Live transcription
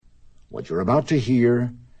What you're about to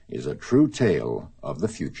hear is a true tale of the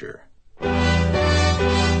future.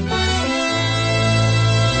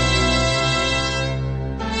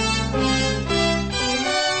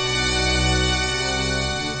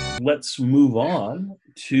 Let's move on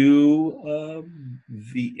to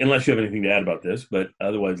unless you have anything to add about this, but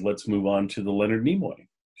otherwise let's move on to the Leonard Nimoy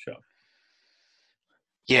show.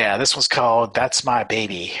 Yeah, this one's called That's My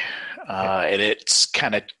Baby. And it's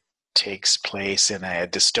kind of takes place in a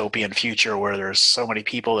dystopian future where there's so many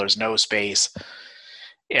people, there's no space.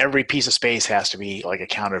 Every piece of space has to be like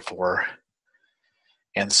accounted for.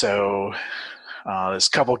 And so this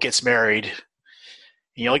couple gets married.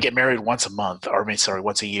 You only get married once a month, or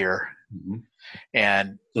once a year. Mm-hmm.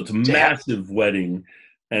 And so it's a massive wedding.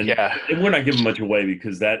 And, and we're not giving much away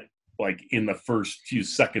because that, like, in the first few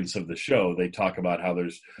seconds of the show, they talk about how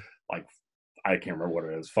there's, like, I can't remember what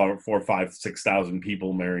it is, 4, 5, 6,000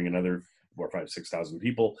 people marrying another 4, 5, 6,000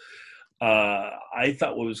 people. I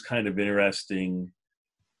thought what was kind of interesting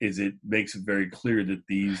is it makes it very clear that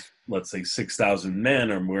these, let's say, 6,000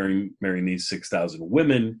 men are marrying these 6,000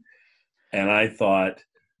 women. And I thought,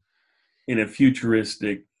 in a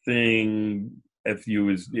futuristic thing, if it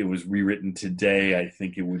was rewritten today, I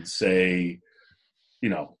think it would say,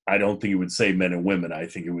 I don't think it would say men and women. I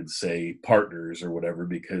think it would say partners or whatever,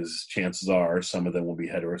 because chances are some of them will be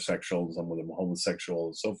heterosexual and some of them homosexual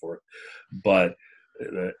and so forth. But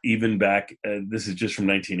even back, this is just from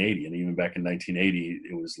 1980, and even back in 1980,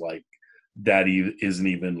 it was like that isn't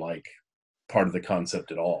even like part of the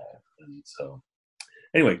concept at all. And so,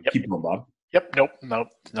 anyway, Keep going, Bob. Yep. Nope.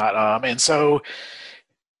 Not. And so,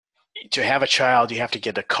 to have a child, you have to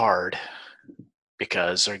get a card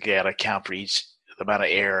because they're got to account for each the amount of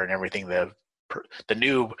air and everything the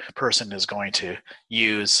new person is going to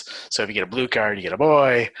use. So if you get a blue card, you get a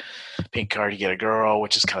boy. Pink card, you get a girl,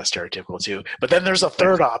 which is kind of stereotypical too. But then there's a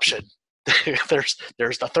third option. there's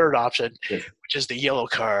the third option, which is the yellow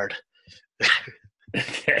card.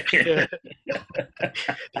 The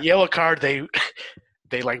yellow card,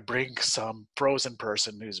 they like bring some frozen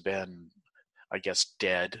person who's been, I guess,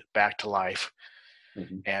 dead back to life.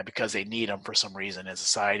 Mm-hmm. And because they need them for some reason in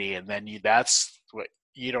society, and then that's what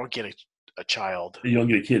you don't get a child. You don't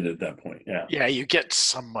get a kid at that point. Yeah, you get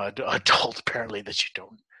some adult apparently that you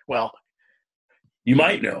don't. Well, you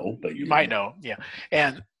might know, but you might know. Yeah,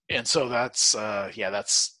 and so that's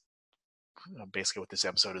basically what this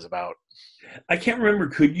episode is about. I can't remember.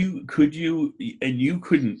 Could you? And you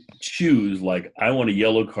couldn't choose. Like, I want a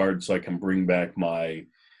yellow card so I can bring back my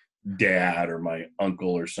dad or my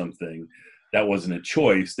uncle or something. That wasn't a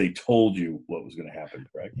choice. They told you what was going to happen,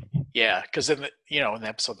 correct? Yeah, because in the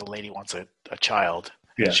episode, the lady wants a child.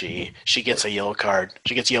 Yeah. She gets a yellow card.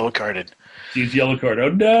 She gets yellow carded. She's yellow card. Oh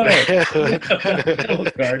no!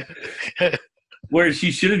 Yellow card. Whereas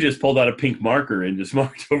she should have just pulled out a pink marker and just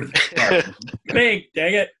marked over the card. Pink,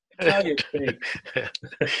 dang it! Tell you, pink.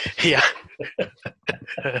 Yeah.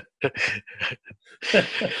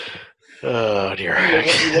 Oh dear.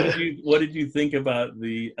 What did you think about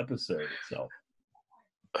the episode itself?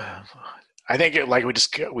 I think like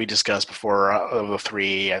we discussed before, of the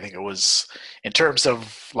three, I think it was, in terms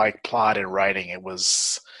of like plot and writing, I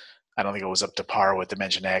don't think it was up to par with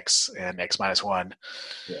Dimension X and X-1.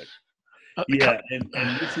 Right. Yeah, and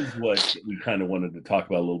this is what we kind of wanted to talk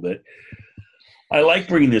about a little bit. I like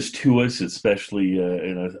bringing this to us, especially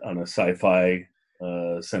on a sci-fi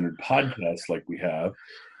centered podcast like we have.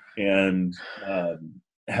 And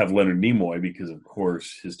have Leonard Nimoy because, of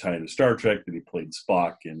course, his time in Star Trek, that he played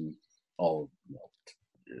Spock in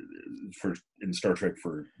in Star Trek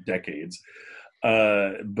for decades.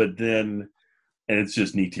 But then, and it's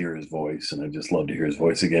just neat to hear his voice, and I just love to hear his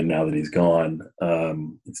voice again now that he's gone.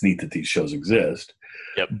 It's neat that these shows exist.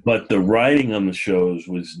 Yep. But the writing on the shows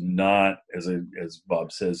was not, as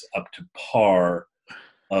Bob says, up to par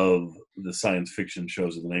of the science fiction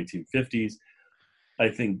shows of the 1950s. I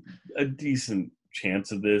think a decent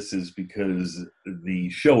chance of this is because the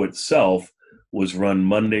show itself was run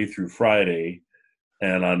Monday through Friday,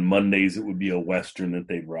 and on Mondays it would be a Western that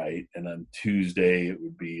they'd write, and on Tuesday it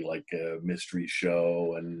would be like a mystery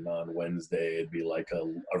show, and on Wednesday it'd be like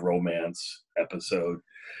a romance episode.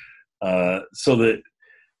 So that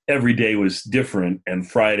every day was different, and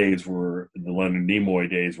Fridays were the Leonard Nimoy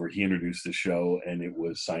days where he introduced the show, and it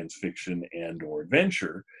was science fiction and or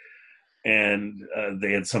adventure. And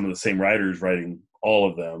they had some of the same writers writing all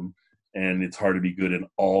of them, and it's hard to be good in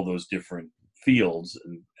all those different fields.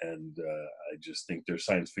 And I just think their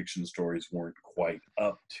science fiction stories weren't quite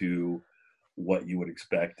up to what you would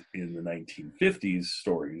expect in the 1950s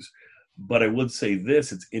stories. But I would say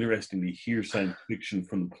this, it's interesting to hear science fiction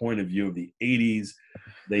from the point of view of the 80s.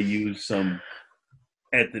 They used some,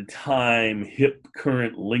 at the time, hip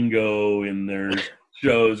current lingo in their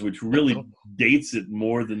shows, which really dates it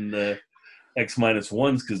more than the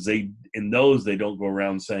X-1s, because in those they don't go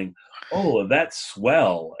around saying, "Oh, that's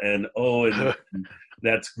swell," and "Oh, and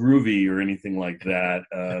that's groovy," or anything like that.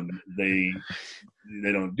 They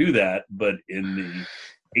don't do that. But in the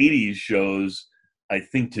 80s shows, I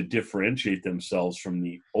think to differentiate themselves from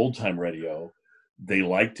the old time radio, they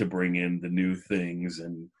like to bring in the new things,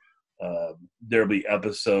 and there'll be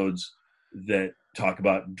episodes that talk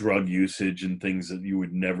about drug usage and things that you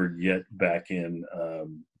would never get back in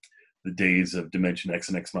the days of Dimension X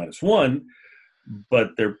and X-1, but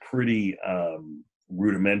they're pretty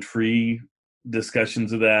rudimentary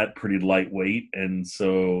discussions of that, pretty lightweight, and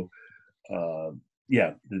so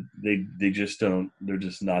they just don't. They're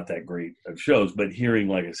just not that great of shows. But hearing,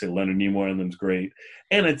 like I say, Leonard Nimoy on them is great,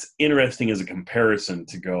 and it's interesting as a comparison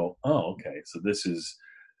to go, oh, okay, so this is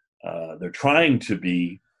they're trying to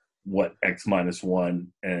be what X-1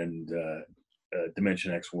 and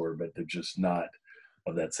Dimension X were, but they're just not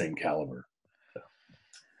of that same caliber. So.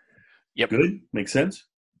 Yep. Good? Makes sense?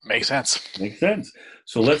 Makes sense. Makes sense.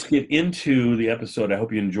 So let's get into the episode. I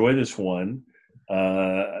hope you enjoy this one.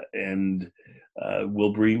 And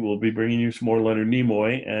we'll be bringing you some more Leonard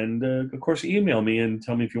Nimoy. And, of course, email me and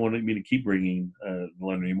tell me if you want me to keep bringing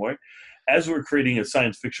Leonard Nimoy. As we're creating a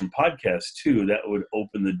science fiction podcast, too, that would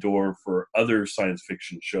open the door for other science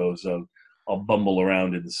fiction shows. I'll bumble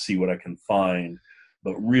around and see what I can find.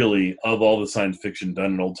 But really, of all the science fiction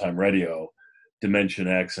done in old-time radio, Dimension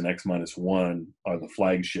X and X-1 are the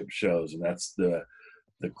flagship shows, and that's the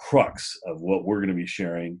crux of what we're going to be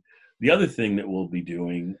sharing. The other thing that we'll be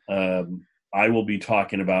doing, I will be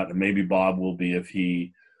talking about, and maybe Bob will be if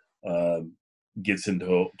he gets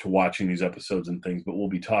into watching these episodes and things, but we'll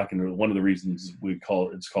be talking, one of the reasons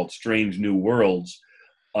it's called Strange New Worlds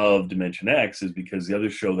of Dimension X is because the other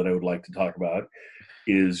show that I would like to talk about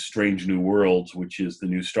is Strange New Worlds, which is the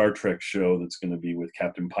new Star Trek show that's going to be with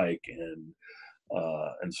Captain Pike and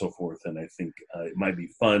so forth. And I think it might be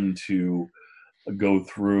fun to go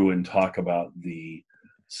through and talk about the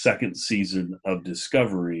second season of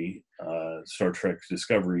Discovery, Star Trek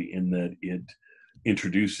Discovery, in that it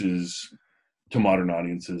introduces to modern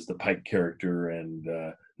audiences the Pike character and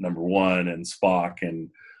Number One and Spock, and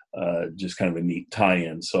just kind of a neat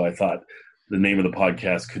tie-in. So I thought the name of the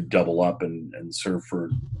podcast could double up and serve for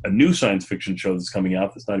a new science fiction show that's coming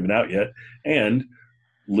out that's not even out yet, and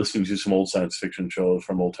listening to some old science fiction shows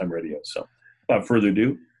from old time radio. So without further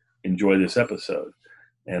ado, enjoy this episode.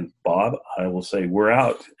 And Bob, I will say we're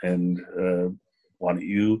out. And why don't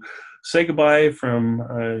you say goodbye from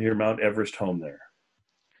your Mount Everest home there?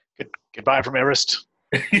 Goodbye from Everest.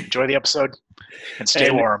 Enjoy the episode and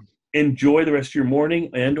stay warm. Enjoy the rest of your morning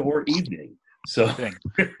and or evening. So, or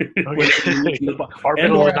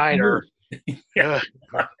middle of the night, or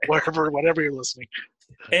whatever you're listening.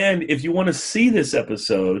 And if you want to see this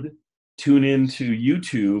episode, tune into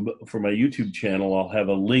YouTube for my YouTube channel. I'll have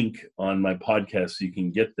a link on my podcast so you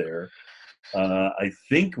can get there. I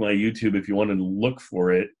think my YouTube, if you want to look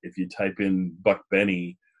for it, if you type in Buck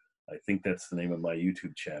Benny, I think that's the name of my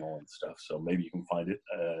YouTube channel and stuff. So maybe you can find it.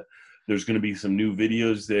 There's going to be some new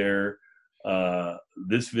videos there.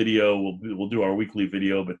 This video, we'll do our weekly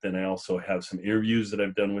video, but then I also have some interviews that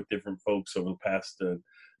I've done with different folks over the past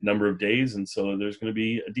number of days. And so there's going to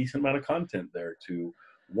be a decent amount of content there to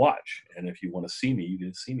watch. And if you want to see me, you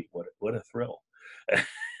can see me. What a thrill.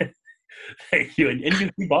 Thank you. And you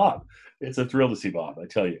can see Bob. It's a thrill to see Bob, I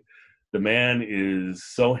tell you. The man is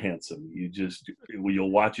so handsome.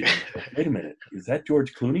 You'll watch it. Wait a minute, is that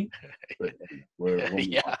George Clooney? But,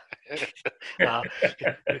 yeah.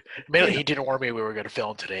 He didn't warn me we were going to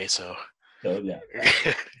film today, so yeah.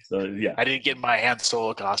 I didn't get my Han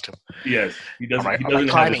Solo costume. Yes, he doesn't have his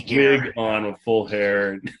wig on with full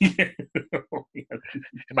hair. In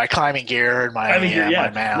my climbing gear and my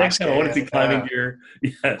mask. Next time I want to see climbing gear.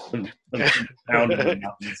 Yeah, some pound in the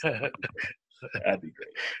mountains. That'd be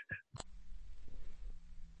great.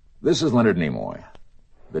 This is Leonard Nimoy.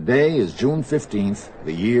 The day is June 15th,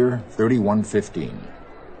 the year 3115.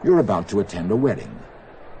 You're about to attend a wedding.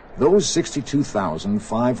 Those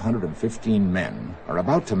 62,515 men are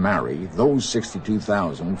about to marry those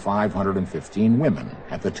 62,515 women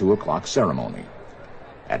at the 2 o'clock ceremony.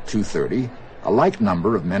 At 2:30, a like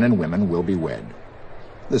number of men and women will be wed.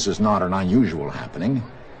 This is not an unusual happening.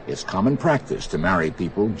 It's common practice to marry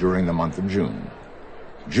people during the month of June.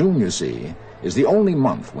 June, you see, is the only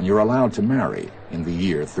month when you're allowed to marry in the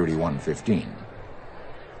year 3115.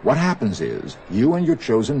 What happens is, you and your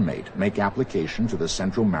chosen mate make application to the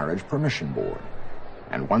Central Marriage Permission Board.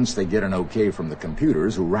 And once they get an okay from the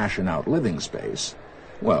computers who ration out living space,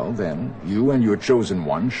 well, then, you and your chosen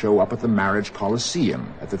one show up at the Marriage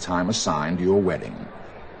Coliseum at the time assigned to your wedding.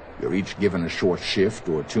 You're each given a short shift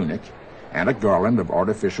or tunic and a garland of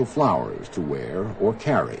artificial flowers to wear or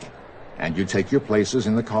carry. And you take your places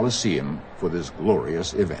in the Coliseum for this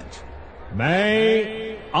glorious event.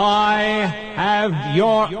 May I have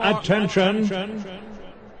your attention?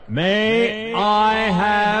 May I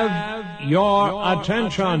have your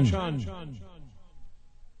attention?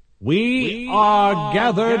 We are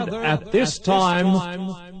gathered at this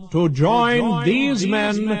time to join these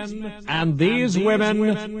men and these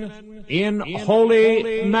women in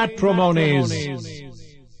holy matrimonies.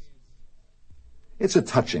 It's a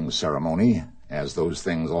touching ceremony, as those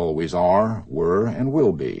things always are, were, and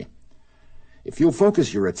will be. If you'll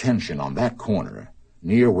focus your attention on that corner,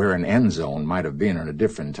 near where an end zone might have been at a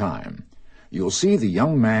different time, you'll see the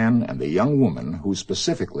young man and the young woman who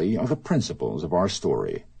specifically are the principals of our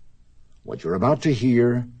story. What you're about to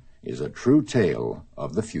hear is a true tale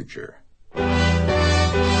of the future.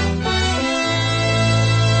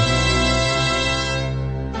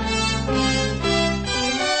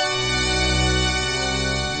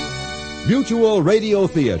 Mutual Radio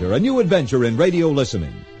Theater, a new adventure in radio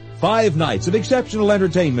listening. 5 nights of exceptional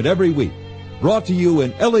entertainment every week. Brought to you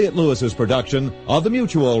in Elliott Lewis's production of the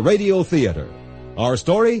Mutual Radio Theater. Our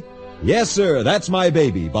story? Yes, sir, That's My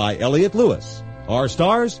Baby by Elliott Lewis. Our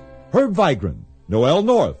stars? Herb Vigran, Noel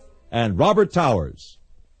North, and Robert Towers.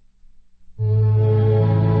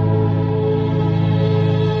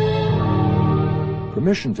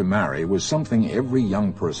 Permission to marry was something every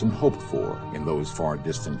young person hoped for in those far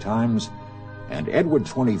distant times, and Edward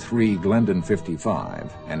 23, Glendon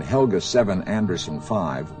 55, and Helga 7, Anderson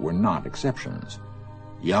 5 were not exceptions.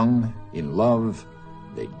 Young, in love,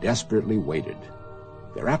 they desperately waited.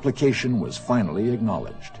 Their application was finally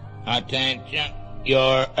acknowledged. Attention,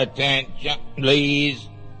 your attention, please.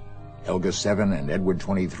 Helga 7 and Edward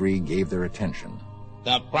 23 gave their attention.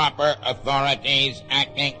 The proper authorities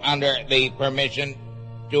acting under the Permission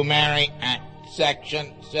to Marry Act,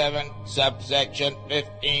 Section 7, subsection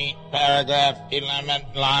 15, paragraph 11,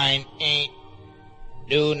 line 8,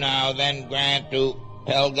 do now then grant to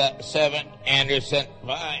Helga 7, Anderson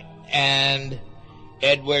 5, and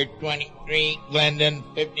Edward 23, Glendon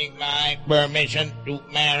 55, permission to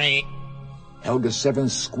marry. Helga 7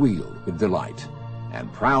 squealed with delight,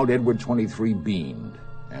 and proud Edward 23 beamed,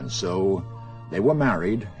 and so they were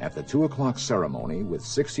married at the 2 o'clock ceremony with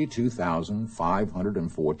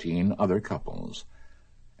 62,514 other couples.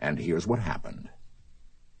 And here's what happened.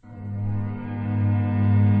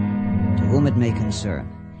 To whom it may concern,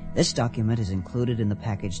 this document is included in the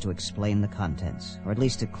package to explain the contents, or at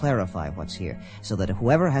least to clarify what's here, so that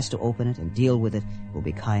whoever has to open it and deal with it will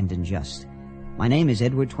be kind and just. My name is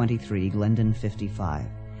Edward 23, Glendon 55,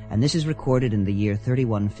 and this is recorded in the year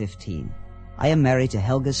 3115. I am married to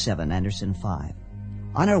Helga 7, Anderson 5.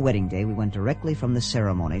 On our wedding day, we went directly from the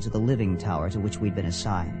ceremony to the living tower to which we'd been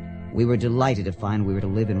assigned. We were delighted to find we were to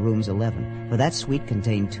live in rooms 11, for that suite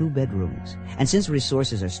contained 2 bedrooms. And since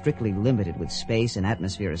resources are strictly limited with space and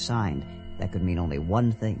atmosphere assigned, that could mean only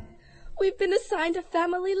one thing. We've been assigned a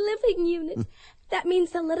family living unit. That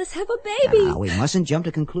means they'll let us have a baby. Now, we mustn't jump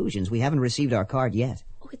to conclusions. We haven't received our card yet.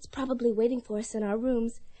 Oh, it's probably waiting for us in our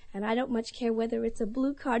rooms. And I don't much care whether it's a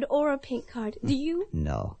blue card or a pink card. Do you?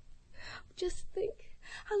 No. Just think.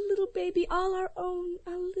 A little baby all our own.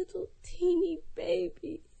 A little teeny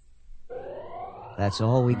baby. That's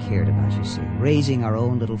all we cared about, you see, raising our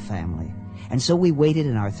own little family. And so we waited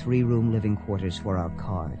in our 3-room living quarters for our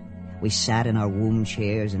card. We sat in our womb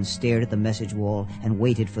chairs and stared at the message wall and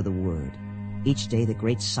waited for the word. Each day the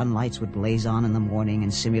great sunlights would blaze on in the morning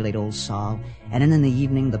and simulate Old Sol, and then in the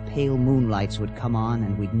evening the pale moonlights would come on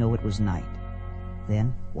and we'd know it was night.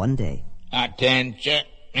 Then, one day... Attention,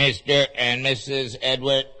 Mr. and Mrs.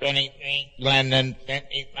 Edward 23, Glendon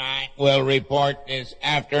 55 will report this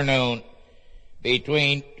afternoon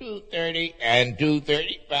between 2:30 and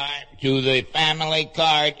 2:35 to the family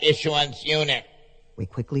card issuance unit. We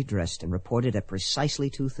quickly dressed and reported at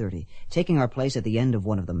precisely 2:30, taking our place at the end of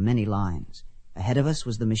one of the many lines. Ahead of us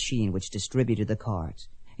was the machine which distributed the cards.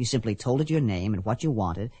 You simply told it your name and what you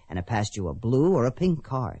wanted, and it passed you a blue or a pink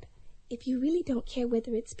card. If you really don't care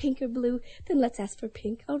whether it's pink or blue, then let's ask for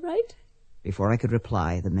pink, all right? Before I could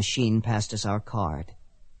reply, the machine passed us our card.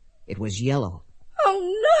 It was yellow. Oh,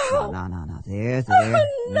 no! No. There. Oh,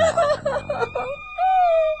 no!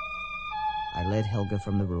 I led Helga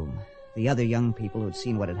from the room. The other young people who had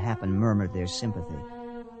seen what had happened murmured their sympathy.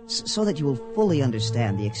 So that you will fully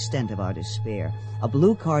understand the extent of our despair, a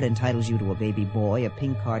blue card entitles you to a baby boy, a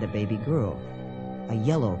pink card a baby girl. A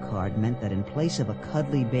yellow card meant that in place of a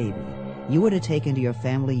cuddly baby, you were to take into your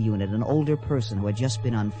family unit an older person who had just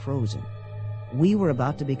been unfrozen. We were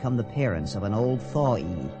about to become the parents of an old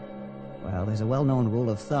thaw-ee. Well, there's a well-known rule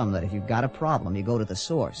of thumb that if you've got a problem, you go to the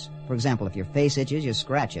source. For example, if your face itches, you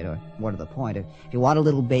scratch it, or more to the point, if you want a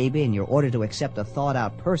little baby and you're ordered to accept a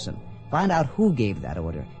thawed-out person, find out who gave that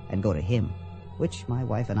order and go to him, which my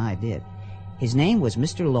wife and I did. His name was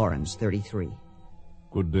Mr. Lawrence, 33.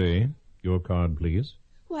 Good day. Your card, please.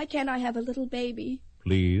 Why can't I have a little baby?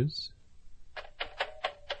 Please.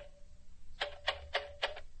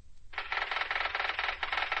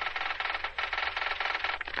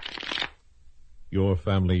 Your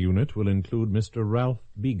family unit will include Mr. Ralph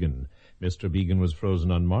Began. Mr. Began was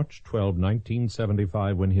frozen on March 12,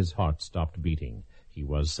 1975, when his heart stopped beating. He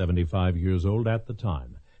was 75 years old at the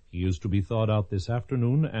time. He is to be thawed out this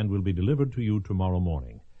afternoon and will be delivered to you tomorrow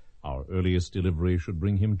morning. Our earliest delivery should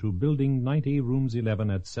bring him to Building 90, Rooms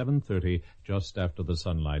 11 at 7:30, just after the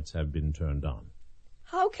sunlights have been turned on.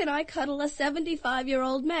 How can I cuddle a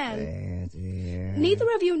 75-year-old man? Dear. Neither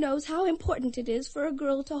of you knows how important it is for a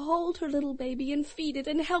girl to hold her little baby and feed it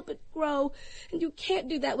and help it grow. And you can't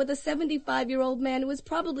do that with a 75-year-old man who is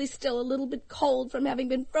probably still a little bit cold from having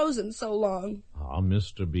been frozen so long.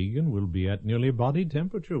 Mr. Began will be at nearly body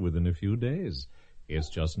temperature within a few days. It's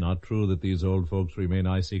just not true that these old folks remain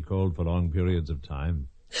icy cold for long periods of time.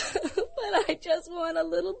 But I just want a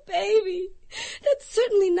little baby. That's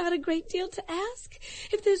certainly not a great deal to ask.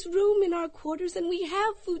 If there's room in our quarters and we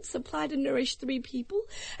have food supply to nourish 3 people,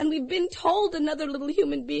 and we've been told another little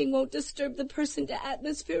human being won't disturb the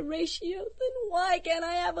person-to-atmosphere ratio, then why can't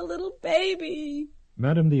I have a little baby?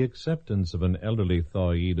 Madam, the acceptance of an elderly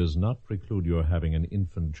thaw-ee does not preclude your having an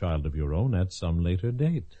infant child of your own at some later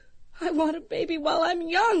date. I want a baby while I'm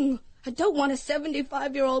young. I don't want a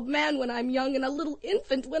 75-year-old man when I'm young and a little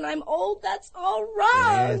infant when I'm old. That's all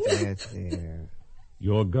wrong. There.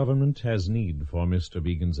 Your government has need for Mr.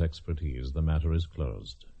 Began's expertise. The matter is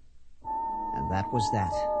closed. And that was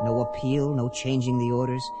that. No appeal, no changing the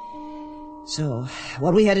orders. So,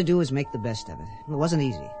 what we had to do was make the best of it. It wasn't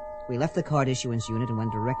easy. We left the card issuance unit and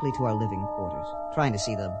went directly to our living quarters, trying to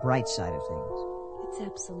see the bright side of things. It's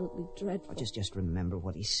absolutely dreadful. Just remember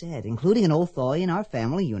what he said. Including an old thaw in our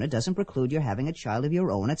family unit doesn't preclude your having a child of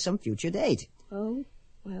your own at some future date. Oh,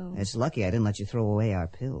 well... It's lucky I didn't let you throw away our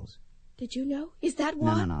pills. Did you know? Is that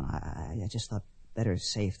why? No. I just thought better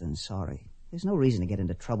safe than sorry. There's no reason to get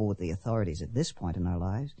into trouble with the authorities at this point in our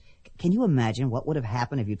lives. Can you imagine what would have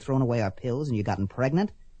happened if you'd thrown away our pills and you'd gotten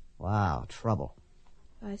pregnant? Wow, trouble.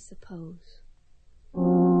 I suppose.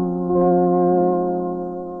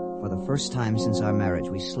 For the first time since our marriage,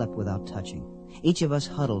 we slept without touching. Each of us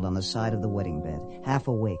huddled on the side of the wedding bed, half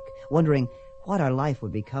awake, wondering what our life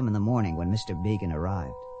would become in the morning when Mr. Began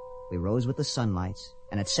arrived. We rose with the sunlights,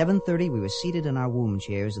 and at 7:30 we were seated in our womb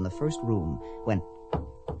chairs in the first room when...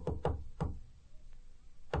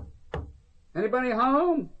 Anybody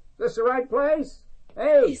home? This the right place?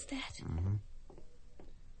 Hey! Is that... Mm-hmm.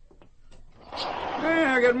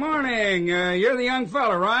 Yeah, good morning. You're the young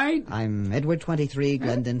fella, right? I'm Edward 23,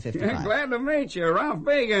 Glendon 55. Glad to meet you, Ralph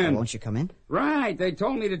Began. Won't you come in? Right. They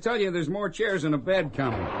told me to tell you there's more chairs and a bed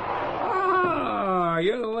coming. Oh,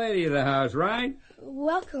 you're the lady of the house, right?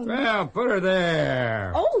 Welcome. Well, put her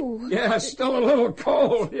there. Oh. Yeah, still a little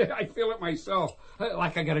cold. Yeah, I feel it myself.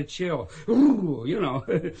 Like I got a chill. Ooh, you know.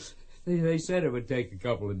 They said it would take a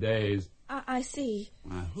couple of days. I see.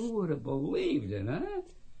 Now, who would have believed it, huh?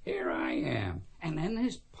 Here I am. And then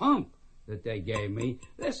this pump that they gave me,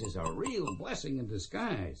 this is a real blessing in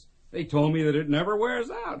disguise. They told me that it never wears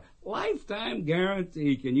out. Lifetime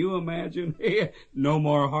guarantee. Can you imagine? No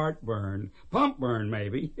more heartburn. Pump burn,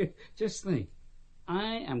 maybe. Just think.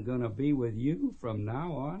 I am going to be with you from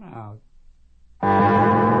now on out.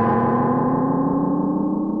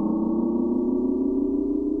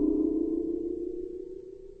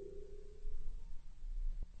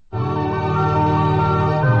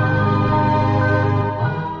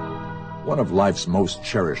 One of life's most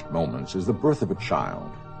cherished moments is the birth of a child.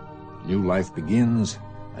 New life begins,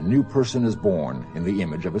 a new person is born in the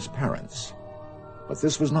image of his parents. But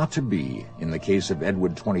this was not to be in the case of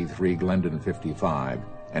Edward 23, Glendon 55,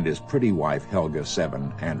 and his pretty wife Helga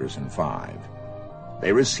 7, Anderson 5.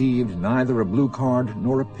 They received neither a blue card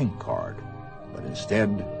nor a pink card, but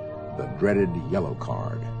instead the dreaded yellow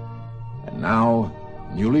card. And now,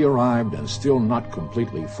 newly arrived and still not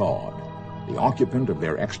completely thawed, the occupant of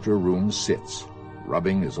their extra room sits,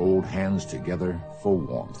 rubbing his old hands together for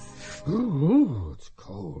warmth. Ooh, it's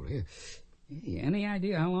cold. Hey, any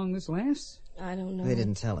idea how long this lasts? I don't know. They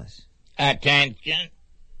didn't tell us. Attention.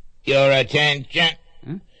 Your attention.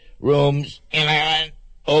 Huh? Rooms 11.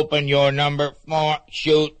 Open your number 4.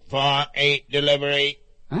 Shoot for a delivery.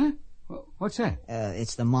 Huh? What's that?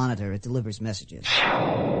 It's the monitor. It delivers messages.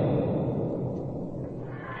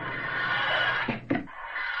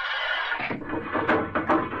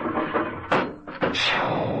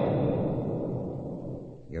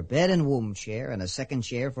 Your bed and womb chair and a second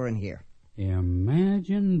chair for in here.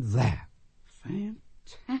 Imagine that.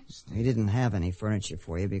 Fantastic. We didn't have any furniture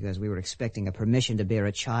for you because we were expecting a permission to bear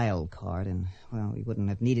a child card, and, well, we wouldn't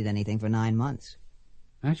have needed anything for 9 months.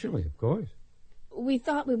 Naturally, of course. We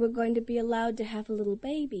thought we were going to be allowed to have a little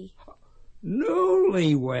baby.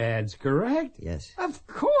 Newlyweds, correct? Yes. Of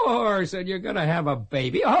course, and you're going to have a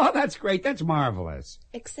baby. Oh, that's great. That's marvelous.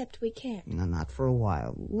 Except we can't. No, not for a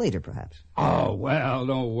while. Later, perhaps. Oh, well,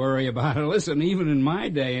 don't worry about it. Listen, even in my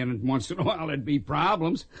day, and once in a while there'd be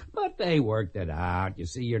problems, but they worked it out. You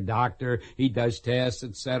see your doctor, he does tests,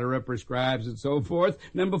 etc., prescribes and so forth,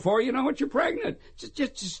 and then before you know it, you're pregnant.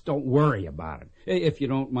 Just don't worry about it, if you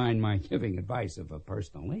don't mind my giving advice of a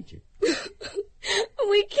personal nature.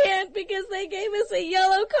 We can't because they gave us a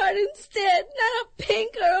yellow card instead. Not a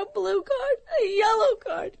pink or a blue card. A yellow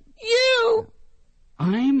card. You!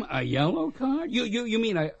 I'm a yellow card? You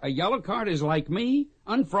mean a yellow card is like me?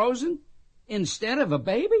 Unfrozen? Instead of a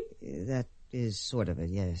baby? That is sort of it,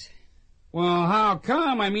 yes. Well, how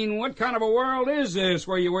come? I mean, what kind of a world is this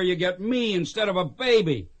where you get me instead of a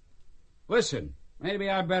baby? Listen, maybe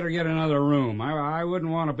I better get another room. I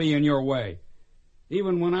wouldn't want to be in your way.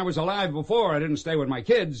 Even when I was alive before, I didn't stay with my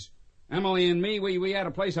kids. Emily and me, we had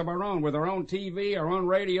a place of our own with our own TV, our own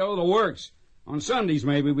radio, the works. On Sundays,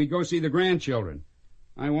 maybe, we'd go see the grandchildren.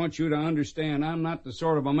 I want you to understand I'm not the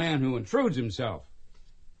sort of a man who intrudes himself.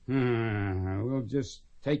 We'll just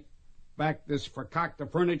take back this fakakta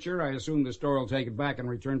furniture. I assume the store will take it back in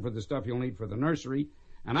return for the stuff you'll need for the nursery.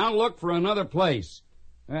 And I'll look for another place.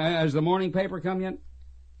 Has the morning paper come yet?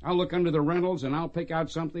 I'll look under the rentals, and I'll pick out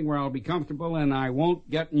something where I'll be comfortable and I won't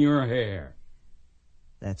get in your hair.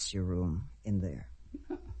 That's your room, in there.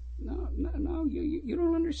 No, you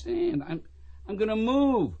don't understand. I'm going to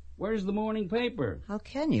move. Where's the morning paper? How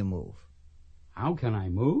can you move? How can I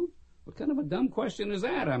move? What kind of a dumb question is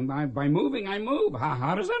that? By moving, I move.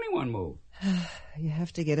 How does anyone move? You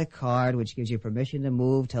have to get a card which gives you permission to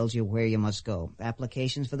move, tells you where you must go.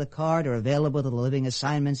 Applications for the card are available at the Living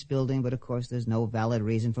Assignments building, but of course there's no valid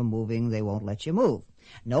reason for moving. They won't let you move.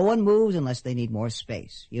 No one moves unless they need more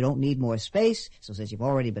space. You don't need more space, so since you've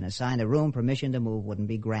already been assigned a room, permission to move wouldn't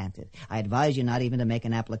be granted. I advise you not even to make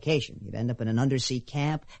an application. You'd end up in an undersea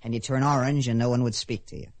camp, and you'd turn orange, and no one would speak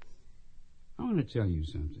to you. I want to tell you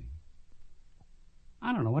something.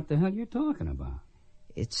 I don't know what the hell you're talking about.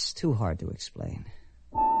 It's too hard to explain.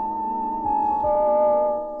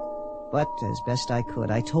 But, as best I could,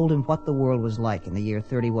 I told him what the world was like in the year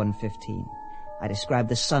 3115. I described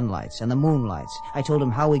the sunlights and the moonlights. I told him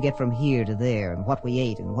how we get from here to there, and what we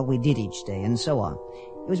ate, and what we did each day, and so on.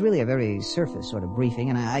 It was really a very surface sort of briefing,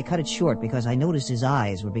 and I cut it short because I noticed his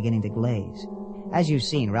eyes were beginning to glaze. As you've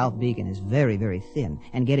seen, Ralph Began is very, very thin,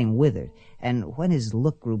 and getting withered, and when his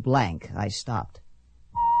look grew blank, I stopped.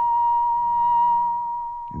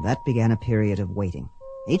 And that began a period of waiting.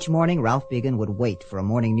 Each morning, Ralph Began would wait for a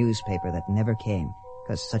morning newspaper that never came,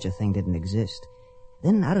 because such a thing didn't exist.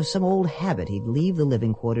 Then, out of some old habit, he'd leave the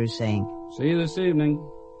living quarters saying, "See you this evening."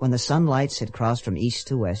 When the sunlights had crossed from east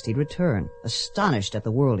to west, he'd return, astonished at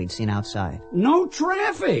the world he'd seen outside. "No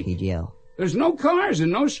traffic!" he'd yell. "There's no cars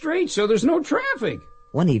and no streets, so there's no traffic."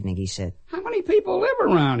 One evening, he said, "How many people live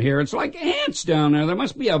around here? It's like ants down there. There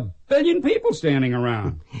must be 1 billion people standing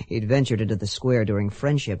around." He'd ventured into the square during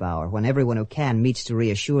friendship hour, when everyone who can meets to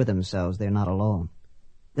reassure themselves they're not alone.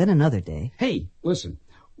 Then another day... "Hey, listen,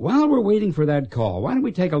 while we're waiting for that call, why don't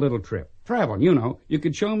we take a little trip? Travel, you know. You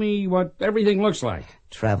could show me what everything looks like."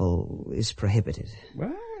 Travel is prohibited.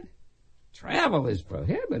 What? Travel is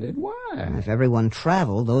prohibited? Why? If everyone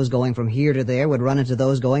traveled, those going from here to there would run into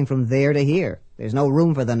those going from there to here. There's no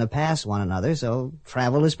room for them to pass one another, so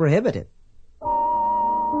travel is prohibited.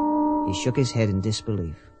 He shook his head in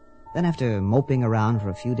disbelief. Then, after moping around for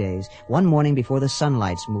a few days, one morning before the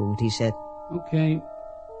sunlights moved, he said, "Okay,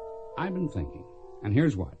 I've been thinking, and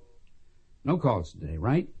here's what. No calls today,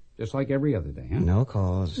 right? Just like every other day, huh?" "No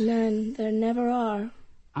calls." "None. There never are."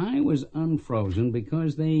 "I was unfrozen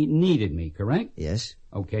because they needed me, correct?" "Yes."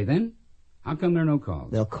 "Okay, then. How come there are no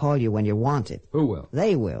calls? They'll call you when you want it. Who will?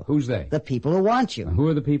 They will. Who's they? The people who want you. And who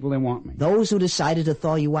are the people that want me? Those who decided to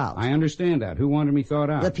thaw you out. I understand that. Who wanted me thawed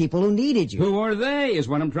out? The people who needed you. Who are they is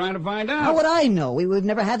what I'm trying to find out. How would I know? We've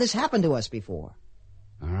never had this happen to us before.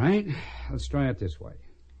 All right. Let's try it this way.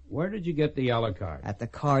 Where did you get the yellow card? At the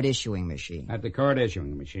card issuing machine. At the card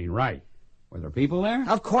issuing machine, right. Were there people there?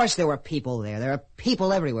 Of course there were people there. There are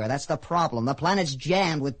people everywhere. That's the problem. The planet's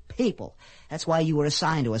jammed with people. That's why you were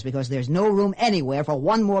assigned to us, because there's no room anywhere for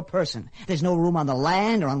one more person. There's no room on the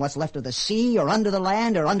land, or on what's left of the sea, or under the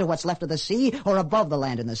land, or under what's left of the sea, or above the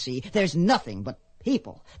land and the sea. There's nothing but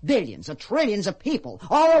people. Billions of trillions of people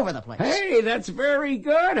all over the place. Hey, that's very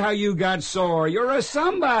good how you got sore. You're a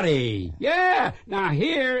somebody. Yeah. Now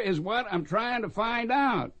here is what I'm trying to find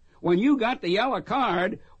out. When you got the yellow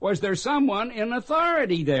card, was there someone in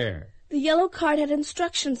authority there? The yellow card had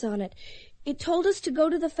instructions on it. It told us to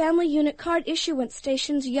go to the Family Unit Card Issuance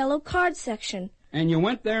Station's yellow card section. And you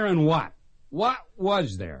went there and what? What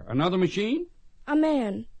was there? Another machine? A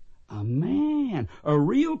man. A man. A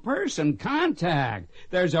real person. Contact.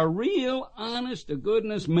 There's a real,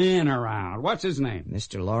 honest-to-goodness man around. What's his name?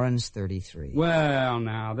 Mr. Lawrence, 33. Well,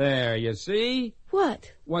 now, there, you see?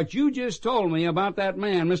 What? What you just told me about that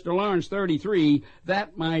man, Mr. Lawrence, 33,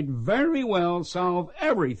 that might very well solve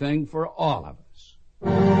everything for all of us.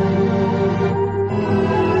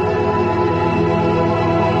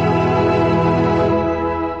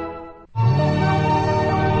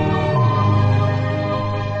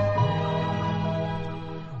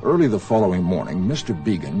 Early the following morning, Mr.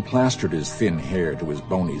 Began plastered his thin hair to his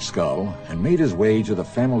bony skull and made his way to the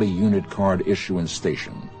Family Unit Card Issuance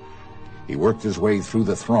Station. He worked his way through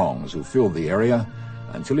the throngs who filled the area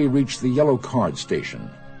until he reached the yellow card station.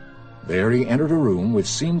 There he entered a room which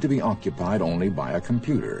seemed to be occupied only by a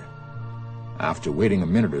computer. After waiting a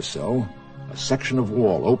minute or so, a section of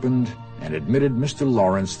wall opened and admitted Mr.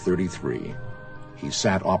 Lawrence, 33. He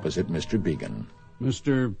sat opposite Mr. Began.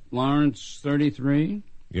 Mr. Lawrence, 33?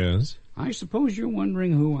 Yes? I suppose you're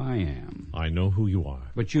wondering who I am. I know who you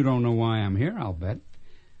are. But you don't know why I'm here, I'll bet.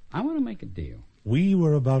 I want to make a deal. We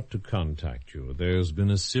were about to contact you. There's been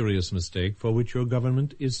a serious mistake for which your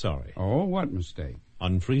government is sorry. Oh, what mistake?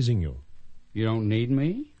 Unfreezing you. You don't need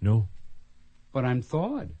me? No. But I'm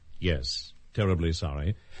thawed. Yes, terribly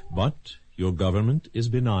sorry. But your government is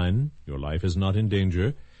benign, your life is not in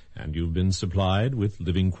danger, and you've been supplied with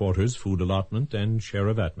living quarters, food allotment, and share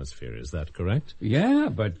of atmosphere. Is that correct? Yeah,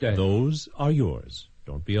 but... Those are yours.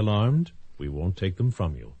 Don't be alarmed. We won't take them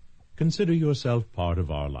from you. Consider yourself part of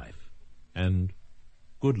our life. And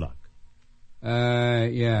good luck.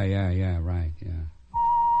 Yeah, right.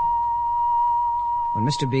 When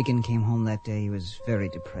Mr. Beacon came home that day, he was very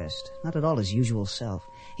depressed. Not at all his usual self.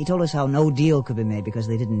 He told us how no deal could be made because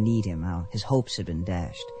they didn't need him, how his hopes had been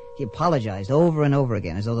dashed. He apologized over and over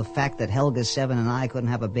again, as though the fact that Helga 7 and I couldn't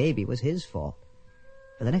have a baby was his fault.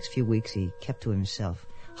 For the next few weeks, he kept to himself,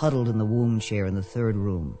 huddled in the womb chair in the third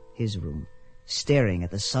room, his room, staring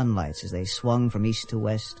at the sunlights as they swung from east to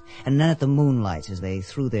west, and then at the moonlights as they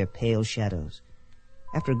threw their pale shadows.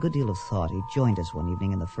 After a good deal of thought, he joined us one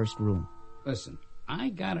evening in the first room. Listen, I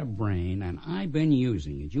got a brain, and I've been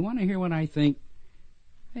using it. You want to hear what I think?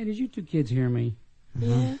 Hey, did you two kids hear me?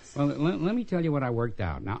 Yes. Well, let me tell you what I worked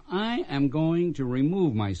out. Now, I am going to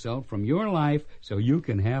remove myself from your life so you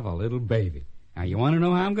can have a little baby. Now, you want to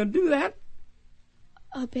know how I'm going to do that?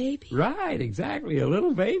 A baby? Right, exactly, a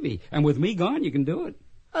little baby. And with me gone, you can do it.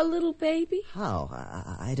 A little baby? How?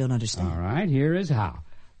 I don't understand. All right, here is how.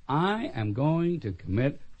 I am going to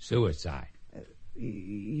commit suicide.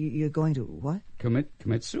 You're going to what?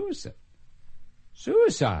 Commit suicide.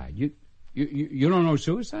 Suicide? You don't know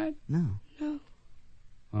suicide? No.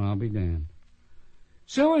 Well, I'll be damned.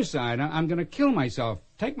 Suicide. I'm going to kill myself.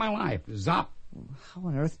 Take my life. Zop. How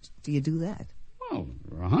on earth do you do that? Well,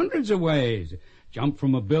 there are hundreds of ways. Jump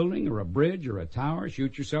from a building or a bridge or a tower,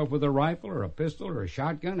 shoot yourself with a rifle or a pistol or a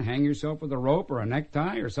shotgun, hang yourself with a rope or a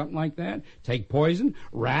necktie or something like that, take poison,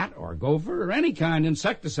 rat or gopher or any kind,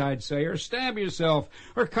 insecticide, say, or stab yourself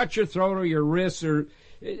or cut your throat or your wrists or...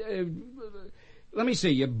 let me see,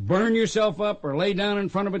 you burn yourself up or lay down in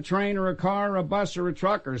front of a train or a car or a bus or a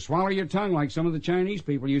truck or swallow your tongue like some of the Chinese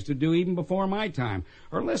people used to do even before my time.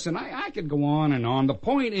 Or listen, I could go on and on. The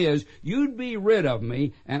point is, you'd be rid of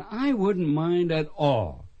me and I wouldn't mind at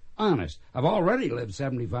all. Honest, I've already lived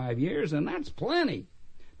 75 years and that's plenty.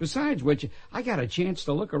 Besides which, I got a chance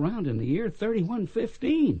to look around in the year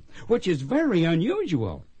 3115, which is very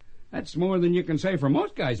unusual. That's more than you can say for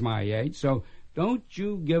most guys my age, so... don't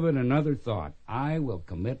you give it another thought. I will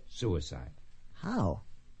commit suicide. How?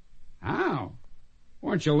 How?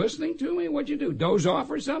 Weren't you listening to me? What'd you do, doze off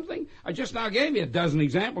or something? I just now gave you a dozen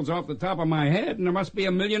examples off the top of my head, and there must be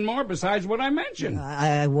a million more besides what I mentioned.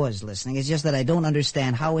 I was listening. It's just that I don't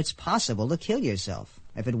understand how it's possible to kill yourself.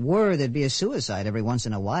 If it were, there'd be a suicide every once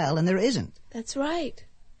in a while, and there isn't. That's right.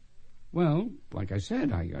 Well, like I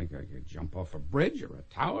said, I could jump off a bridge or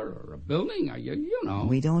a tower or a building, you know.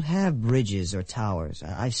 We don't have bridges or towers.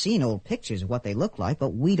 I've seen old pictures of what they look like, but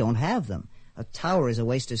we don't have them. A tower is a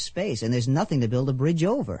waste of space, and there's nothing to build a bridge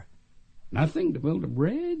over. Nothing to build a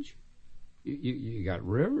bridge? You got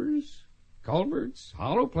rivers, culverts,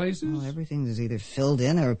 hollow places? Well, everything is either filled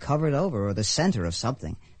in or covered over, or the center of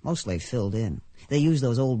something. Mostly filled in. They use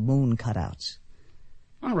those old moon cutouts.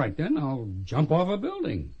 All right, then, I'll jump off a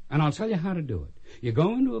building, and I'll tell you how to do it. You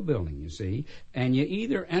go into a building, you see, and you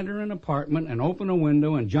either enter an apartment and open a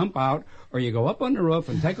window and jump out, or you go up on the roof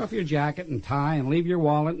and take off your jacket and tie and leave your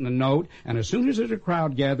wallet and a note, and as soon as there's a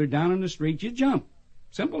crowd gathered down in the street, you jump.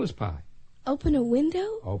 Simple as pie. Open a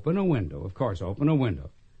window? Open a window, of course, open a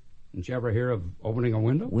window. Didn't you ever hear of opening a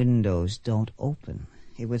window? Windows don't open.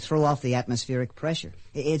 It would throw off the atmospheric pressure.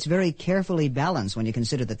 It's very carefully balanced when you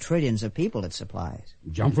consider the trillions of people it supplies.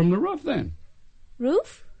 Jump from the roof, then.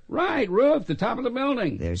 Roof? Right, roof, the top of the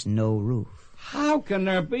building. There's no roof. How can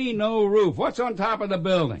there be no roof? What's on top of the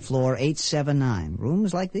building? Floor 879.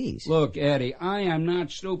 Rooms like these. Look, Eddie, I am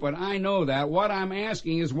not stupid. I know that. What I'm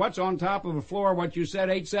asking is what's on top of the floor, what you said,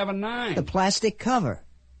 879? The plastic cover.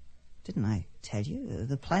 Didn't I tell you?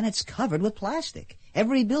 The planet's covered with plastic.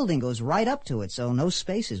 Every building goes right up to it, so no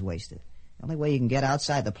space is wasted. The only way you can get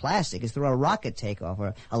outside the plastic is through a rocket takeoff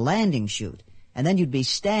or a landing chute. And then you'd be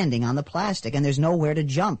standing on the plastic, and there's nowhere to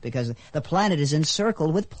jump because the planet is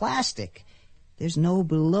encircled with plastic. There's no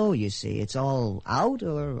below, you see. It's all out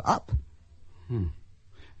or up.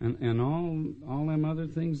 And all them other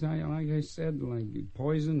things, like I said, like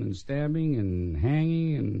poison and stabbing and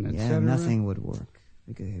hanging and et cetera? Yeah, nothing would work.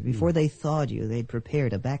 Before they thawed you, they'd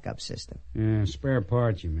prepared a backup system. Yeah, spare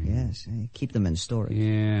parts, you mean? Yes, keep them in storage.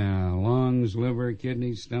 Yeah, lungs, liver,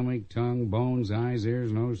 kidneys, stomach, tongue, bones, eyes,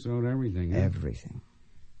 ears, nose, throat, everything. Everything.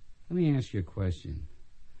 Let me ask you a question.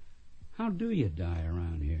 How do you die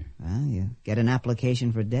around here? Well, you get an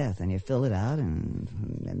application for death, and you fill it out, and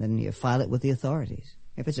then you file it with the authorities.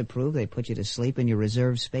 If it's approved, they put you to sleep in your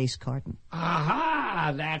reserved space carton. Aha!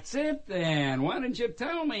 That's it, then. Why didn't you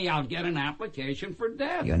tell me? I'll get an application for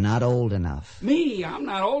death. You're not old enough. Me? I'm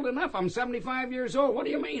not old enough. I'm 75 years old. What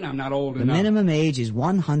do you mean I'm not old enough? The minimum age is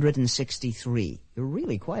 163. You're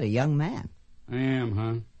really quite a young man. I am,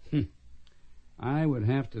 huh? I would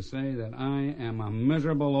have to say that I am a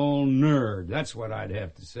miserable old nerd. That's what I'd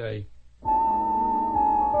have to say.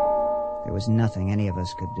 There was nothing any of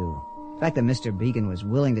us could do. The fact that Mr. Began was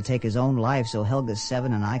willing to take his own life so Helga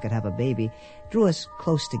 7 and I could have a baby drew us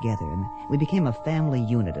close together, and we became a family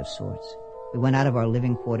unit of sorts. We went out of our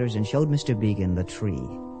living quarters and showed Mr. Began the tree.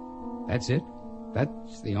 That's it?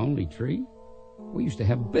 That's the only tree? We used to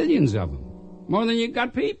have billions of them. More than you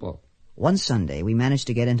got people. One Sunday, we managed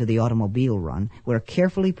to get into the automobile run where a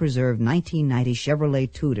carefully preserved 1990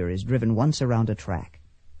 Chevrolet Tudor is driven once around a track.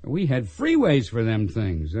 We had freeways for them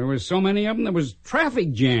things. There was so many of them, there was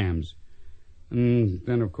traffic jams. And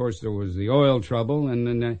then, of course, there was the oil trouble, and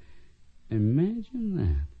then... imagine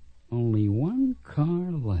that. Only one car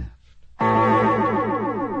left.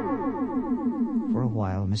 For a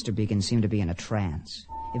while, Mr. Began seemed to be in a trance.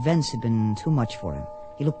 Events had been too much for him.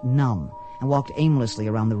 He looked numb and walked aimlessly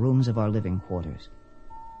around the rooms of our living quarters.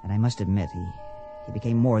 And I must admit, he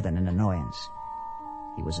became more than an annoyance.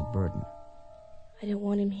 He was a burden. I don't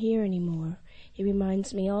want him here anymore. He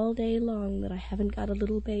reminds me all day long that I haven't got a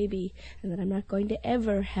little baby and that I'm not going to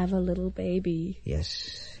ever have a little baby.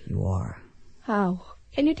 Yes, you are. How?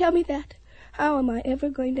 Can you tell me that? How am I ever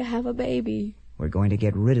going to have a baby? We're going to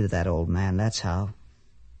get rid of that old man, that's how.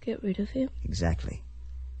 Get rid of him? Exactly.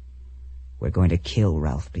 We're going to kill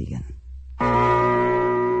Ralph Began.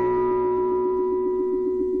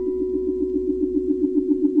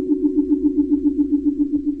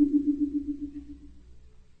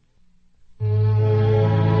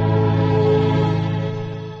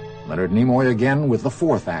 Leonard Nimoy again with the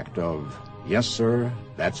fourth act of Yes, Sir,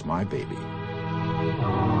 That's My Baby.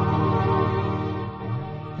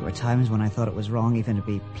 There were times when I thought it was wrong even to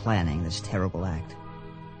be planning this terrible act.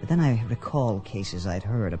 But then I recalled cases I'd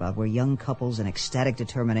heard about where young couples in ecstatic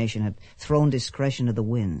determination had thrown discretion to the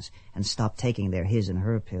winds and stopped taking their his and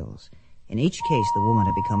her pills. In each case, the woman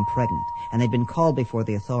had become pregnant, and they'd been called before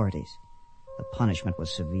the authorities. The punishment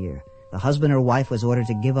was severe. The husband or wife was ordered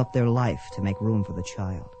to give up their life to make room for the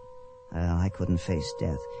child. I couldn't face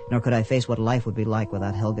death, nor could I face what life would be like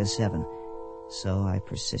without Helga 7. So I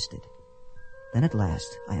persisted. Then at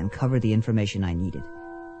last, I uncovered the information I needed.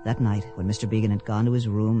 That night, when Mr. Began had gone to his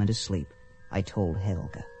room and to sleep, I told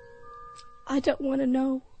Helga. I don't want to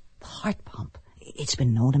know. The heart pump. It's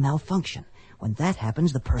been known to malfunction. When that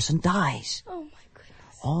happens, the person dies. Oh, my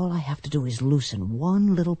goodness. All I have to do is loosen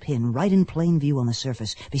one little pin right in plain view on the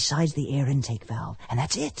surface besides the air intake valve, and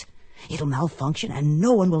that's it. It'll malfunction, and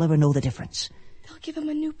no one will ever know the difference. They'll give him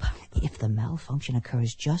a new pump. If the malfunction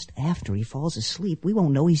occurs just after he falls asleep, we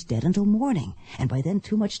won't know he's dead until morning. And by then,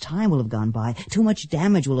 too much time will have gone by. Too much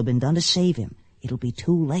damage will have been done to save him. It'll be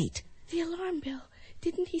too late. The alarm bell.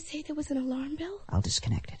 Didn't he say there was an alarm bell? I'll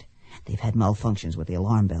disconnect it. They've had malfunctions with the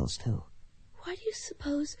alarm bells, too. Why do you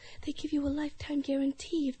suppose they give you a lifetime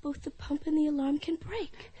guarantee if both the pump and the alarm can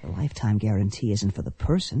break? The lifetime guarantee isn't for the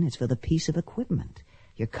person, it's for the piece of equipment.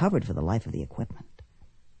 You're covered for the life of the equipment.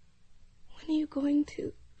 When are you going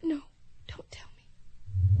to... No, don't tell me.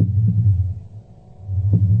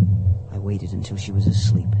 I waited until she was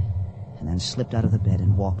asleep, and then slipped out of the bed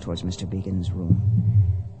and walked towards Mr. Began's room.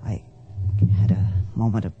 I had a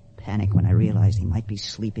moment of panic when I realized he might be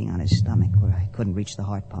sleeping on his stomach where I couldn't reach the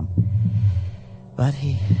heart pump. But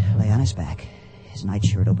he lay on his back, his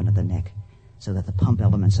nightshirt open at the neck, so that the pump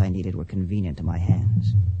elements I needed were convenient to my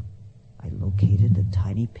hands. I located the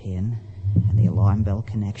tiny pin and the alarm bell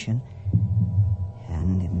connection,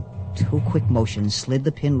 and in 2 quick motions slid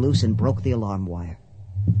the pin loose and broke the alarm wire.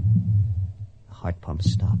 The heart pump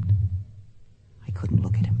stopped. I couldn't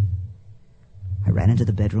look at him. I ran into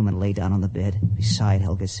the bedroom and lay down on the bed beside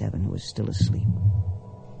Helga Seven, who was still asleep.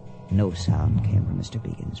 No sound came from Mr.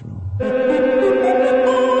 Began's room.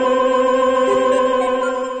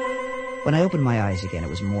 When I opened my eyes again, it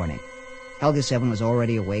was morning. Helga Seven was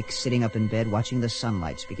already awake, sitting up in bed, watching the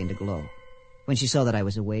sunlights begin to glow. When she saw that I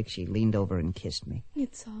was awake, she leaned over and kissed me.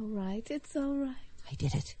 It's all right. It's all right. I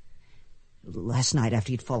did it. Last night,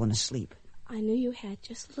 after you'd fallen asleep. I knew you had,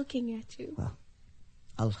 just looking at you. Well,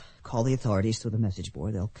 I'll call the authorities through the message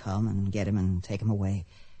board. They'll come and get him and take him away.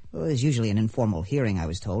 Well, there's usually an informal hearing, I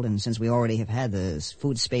was told, and since we already have had the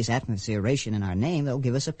food, space, atmosphere ration in our name, they'll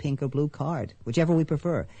give us a pink or blue card, whichever we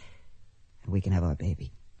prefer. And we can have our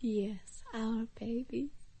baby. Yes, our baby.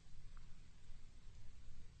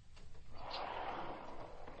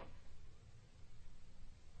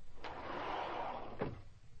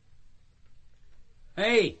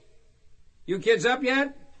 Hey, you kids up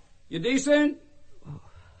yet? You decent?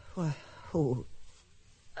 Who?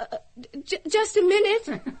 Just a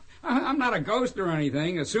minute. I'm not a ghost or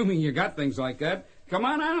anything, assuming you got things like that. Come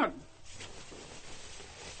on out.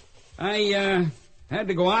 I had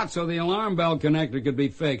to go out so the alarm bell connector could be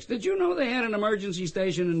fixed. Did you know they had an emergency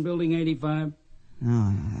station in Building 85?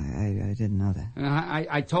 No, I didn't know that.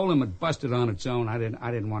 I told him it busted on its own. I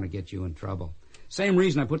didn't want to get you in trouble. Same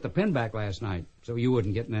reason I put the pin back last night, so you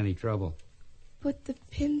wouldn't get in any trouble. Put the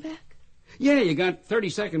pin back? Yeah, you got 30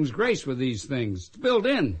 seconds grace with these things. It's built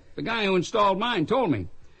in. The guy who installed mine told me.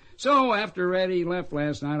 So after Eddie left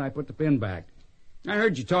last night, I put the pin back. I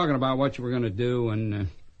heard you talking about what you were going to do, and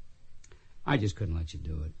I just couldn't let you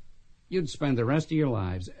do it. You'd spend the rest of your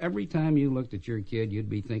lives, every time you looked at your kid, you'd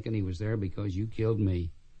be thinking he was there because you killed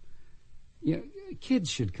me. Yeah, kids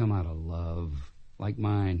should come out of love, like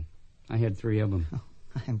mine. I had 3 of them. Oh,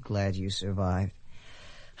 I'm glad you survived.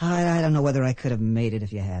 I don't know whether I could have made it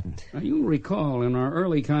if you hadn't. Now, you'll recall in our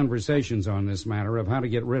early conversations on this matter of how to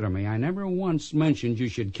get rid of me, I never once mentioned you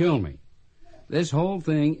should kill me. This whole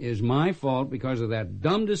thing is my fault because of that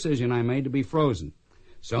dumb decision I made to be frozen.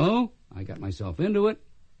 So, I got myself into it.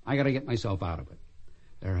 I got to get myself out of it.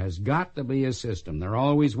 There has got to be a system. There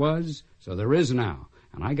always was, so there is now.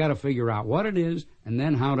 And I got to figure out what it is and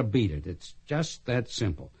then how to beat it. It's just that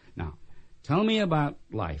simple. Now, tell me about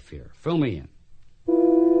life here. Fill me in.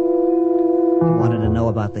 He wanted to know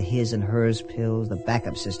about the his and hers pills, the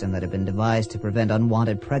backup system that had been devised to prevent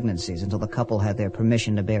unwanted pregnancies until the couple had their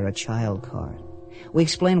permission to bear a child card. We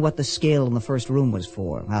explained what the scale in the first room was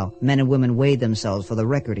for, how men and women weighed themselves for the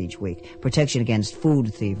record each week, protection against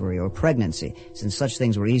food thievery or pregnancy, since such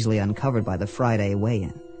things were easily uncovered by the Friday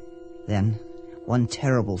weigh-in. Then, one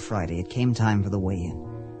terrible Friday, it came time for the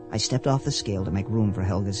weigh-in. I stepped off the scale to make room for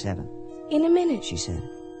Helga Seven. In a minute, she said.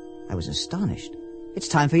 I was astonished. It's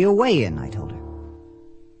time for your weigh-in, I told her.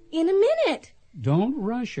 In a minute. Don't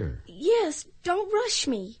rush her. Yes, don't rush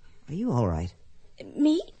me. Are you all right?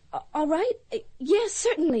 Me? All right? Yes,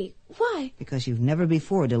 certainly. Why? Because you've never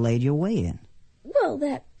before delayed your weigh-in. Well,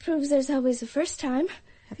 that proves there's always a first time.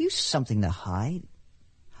 Have you something to hide?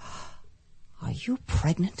 Are you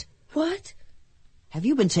pregnant? What? Have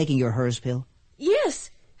you been taking your hers pill? Yes.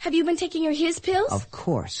 Have you been taking your his pills? Of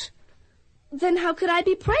course. Then how could I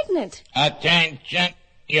be pregnant? Attention.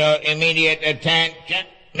 Your immediate attention,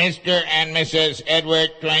 Mr. and Mrs.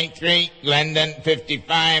 Edward, 23, Glendon,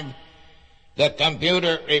 55. The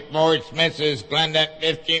computer reports Mrs. Glendon,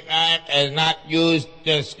 55, has not used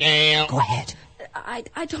the scale. Go ahead.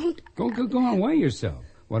 I don't... Go on, weigh yourself.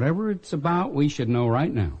 Whatever it's about, we should know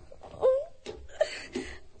right now.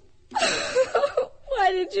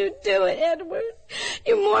 Why did you do it, Edward?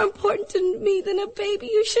 You're more important to me than a baby.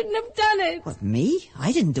 You shouldn't have done it. What, me?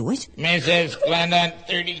 I didn't do it. Mrs. Glendon,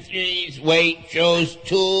 33's weight shows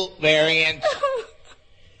 2 variants.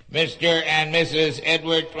 Mr. and Mrs.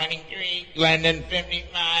 Edward, 23, Glendon,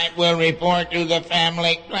 55, will report to the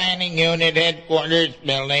Family Planning Unit Headquarters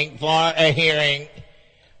building for a hearing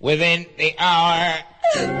within the hour.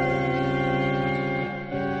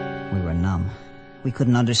 We were numb. We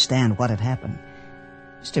couldn't understand what had happened.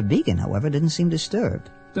 Mr. Beegan, however, didn't seem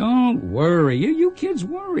disturbed. Don't worry. You kids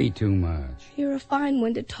worry too much. You're a fine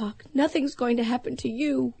one to talk. Nothing's going to happen to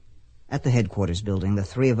you. At the headquarters building, the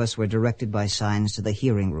 3 of us were directed by signs to the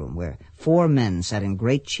hearing room, where 4 men sat in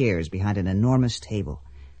great chairs behind an enormous table.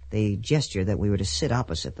 They gestured that we were to sit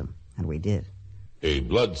opposite them, and we did. A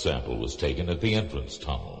blood sample was taken at the entrance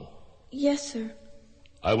tunnel. Yes, sir.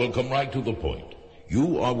 I will come right to the point.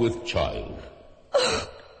 You are with child.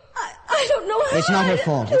 I don't know how... It's not her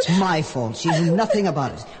fault. It's my fault. She knew nothing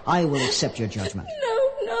about it. I will accept your judgment.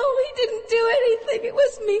 No, he didn't do anything. It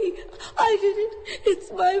was me. I did it.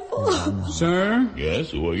 It's my fault. No. Sir?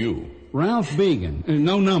 Yes, who are you? Ralph Beegan.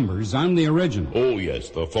 No numbers. I'm the original. Oh, yes,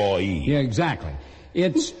 the 4E. Yeah, exactly.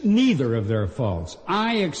 It's neither of their faults.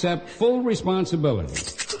 I accept full responsibility.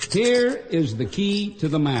 Here is the key to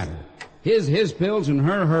the matter. His pills and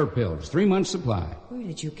her pills. 3 months' supply. Where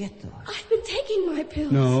did you get those? I've been taking my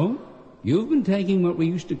pills. No. You've been taking what we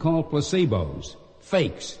used to call placebos.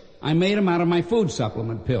 Fakes. I made them out of my food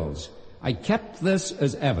supplement pills. I kept this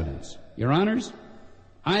as evidence. Your Honors,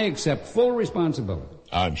 I accept full responsibility.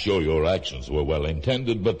 I'm sure your actions were well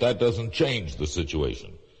intended, but that doesn't change the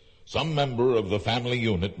situation. Some member of the family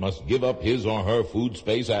unit must give up his or her food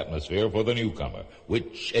space atmosphere for the newcomer,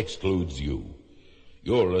 which excludes you.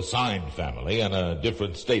 You're assigned family and a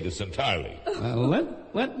different status entirely.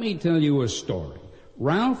 Let me tell you a story.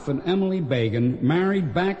 Ralph and Emily Beegan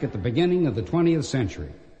married back at the beginning of the 20th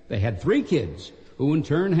century. They had 3 kids, who in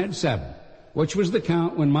turn had 7, which was the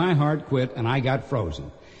count when my heart quit and I got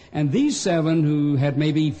frozen. And these 7 who had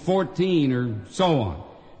maybe 14 or so on.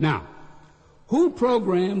 Now, who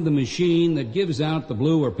programmed the machine that gives out the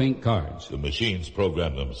blue or pink cards? The machines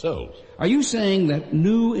program themselves. Are you saying that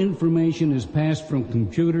new information is passed from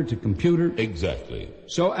computer to computer? Exactly.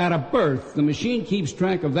 So at a birth, the machine keeps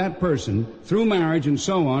track of that person through marriage and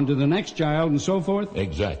so on to the next child and so forth?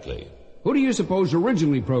 Exactly. Who do you suppose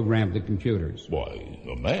originally programmed the computers? Why,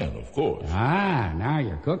 a man, of course. Ah, now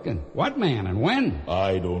you're cooking. What man and when?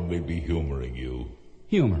 I'd only be humoring you.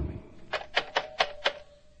 Humor me.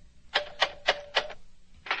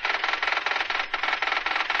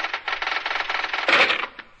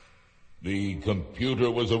 The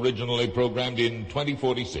computer was originally programmed in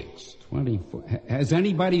 2046. 24. Has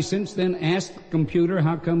anybody since then asked the computer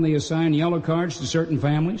how come they assign yellow cards to certain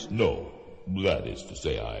families? No. That is to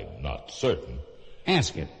say, I'm not certain.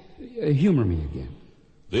 Ask it. Humor me again.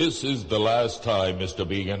 This is the last time, Mr.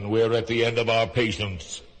 Beegan. We're at the end of our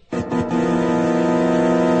patience.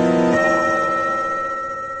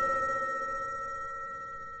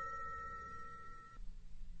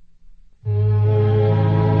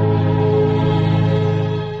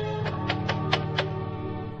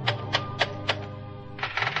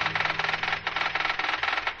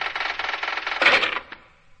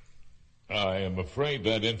 I'm afraid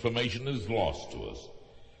that information is lost to us.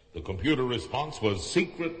 The computer response was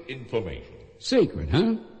secret information. Secret,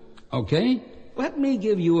 huh? Okay. Let me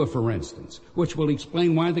give you a for instance, which will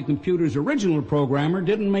explain why the computer's original programmer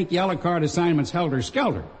didn't make yellow card assignments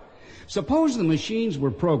helter-skelter. Suppose the machines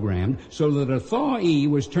were programmed so that a Thaw-E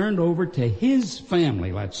was turned over to his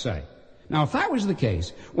family, let's say. Now, if that was the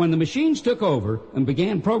case, when the machines took over and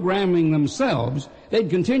began programming themselves, they'd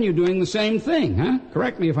continue doing the same thing, huh?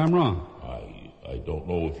 Correct me if I'm wrong. I don't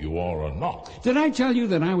know if you are or not. Did I tell you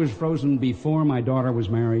that I was frozen before my daughter was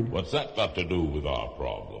married? What's that got to do with our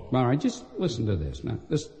problem? All right, just listen to this. Now,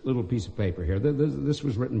 this little piece of paper here, this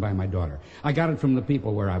was written by my daughter. I got it from the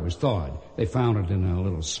people where I was thawed. They found it in a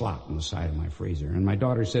little slot in the side of my freezer. And my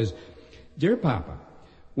daughter says, "Dear Papa,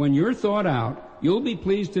 when you're thawed out, you'll be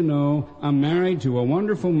pleased to know I'm married to a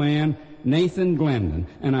wonderful man, Nathan Glendon,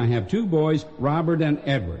 and I have 2 boys, Robert and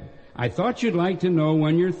Edward. I thought you'd like to know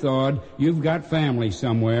when you're thawed, you've got family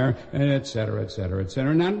somewhere, etc., etc.,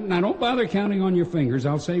 etc. Now, don't bother counting on your fingers.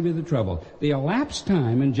 I'll save you the trouble. The elapsed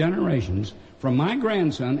time in generations from my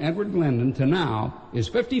grandson, Edward Glendon, to now is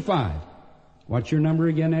 55. What's your number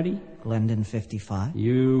again, Eddie? Glendon 55.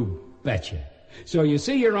 You betcha. So you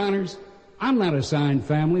see, Your Honors, I'm not assigned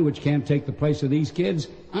family which can't take the place of these kids.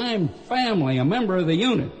 I'm family, a member of the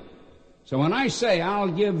unit. So when I say I'll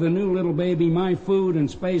give the new little baby my food and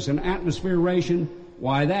space and atmosphere ration,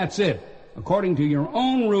 why, that's it. According to your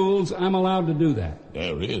own rules, I'm allowed to do that.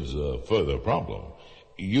 There is a further problem.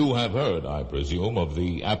 You have heard, I presume, of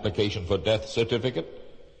the application for death certificate?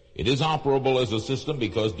 It is operable as a system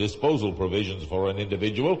because disposal provisions for an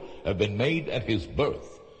individual have been made at his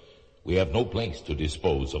birth. We have no place to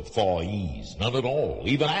dispose of thawes, none at all.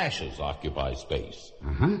 Even ashes occupy space.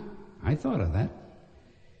 Uh-huh. I thought of that.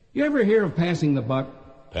 You ever hear of passing the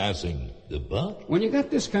buck? Passing the buck? When you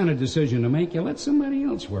got this kind of decision to make, you let somebody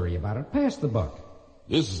else worry about it. Pass the buck.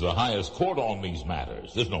 This is the highest court on these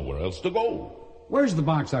matters. There's nowhere else to go. Where's the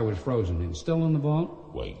box I was frozen in? Still in the vault?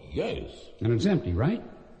 Why, yes. And it's empty, right?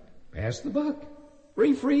 Pass the buck.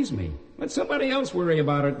 Refreeze me. Let somebody else worry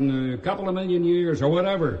about it in a couple of million years or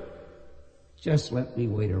whatever. Just let me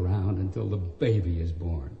wait around until the baby is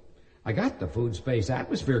born. I got the food space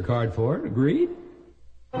atmosphere card for it. Agreed?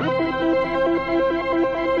 And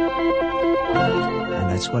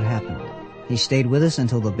that's what happened. He stayed with us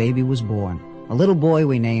until the baby was born. A little boy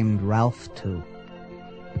we named Ralph, too.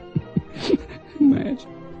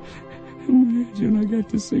 Imagine I got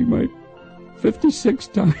to see my 56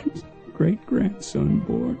 times great-grandson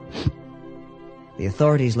born. The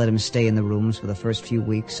authorities let him stay in the rooms for the first few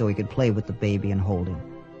weeks so he could play with the baby and hold him.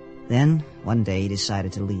 Then, one day, he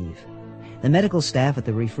decided to leave. The medical staff at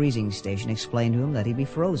the refreezing station explained to him that he'd be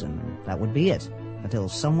frozen, and that would be it, until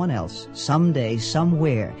someone else, someday,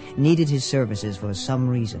 somewhere, needed his services for some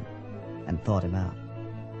reason, and thought him out.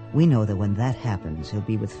 We know that when that happens, he'll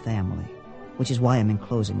be with family, which is why I'm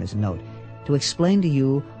enclosing this note, to explain to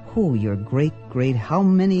you who your great, how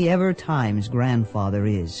many ever times grandfather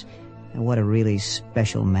is, and what a really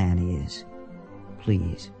special man he is.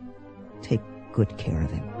 Please, take good care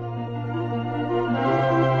of him.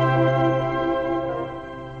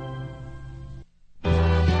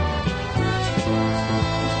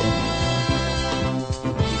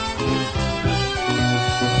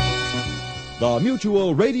 The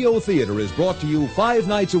Mutual Radio Theater is brought to you 5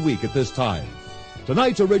 nights a week at this time.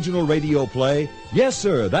 Tonight's original radio play, Yes,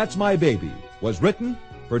 Sir, That's My Baby, was written,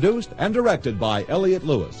 produced, and directed by Elliott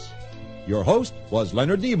Lewis. Your host was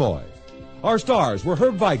Leonard Nimoy. Our stars were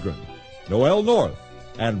Herb Vigran, Noel North,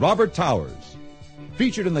 and Robert Towers.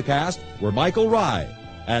 Featured in the cast were Michael Rye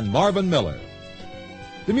and Marvin Miller.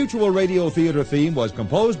 The Mutual Radio Theater theme was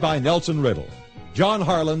composed by Nelson Riddle. John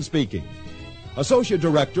Harlan speaking. Associate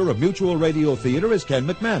Director of Mutual Radio Theater is Ken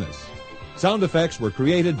McManus. Sound effects were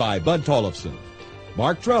created by Bud Tollefson.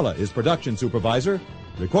 Mark Trella is production supervisor.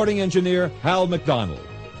 Recording engineer Hal McDonald.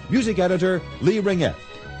 Music editor Lee Ringette.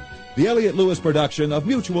 The Elliott Lewis production of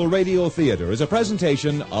Mutual Radio Theater is a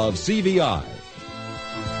presentation of CVI.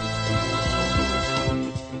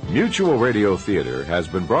 Mutual Radio Theater has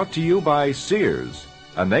been brought to you by Sears,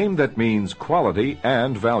 a name that means quality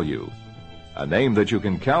and value. A name that you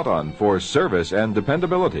can count on for service and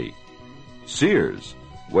dependability. Sears,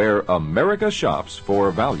 where America shops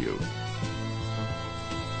for value.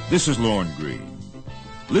 This is Lorne Greene.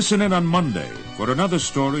 Listen in on Monday for another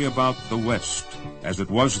story about the West, as it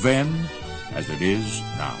was then, as it is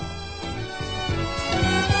now.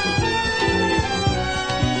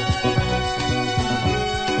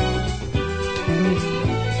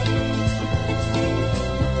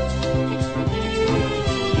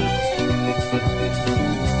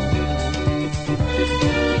 Thank you.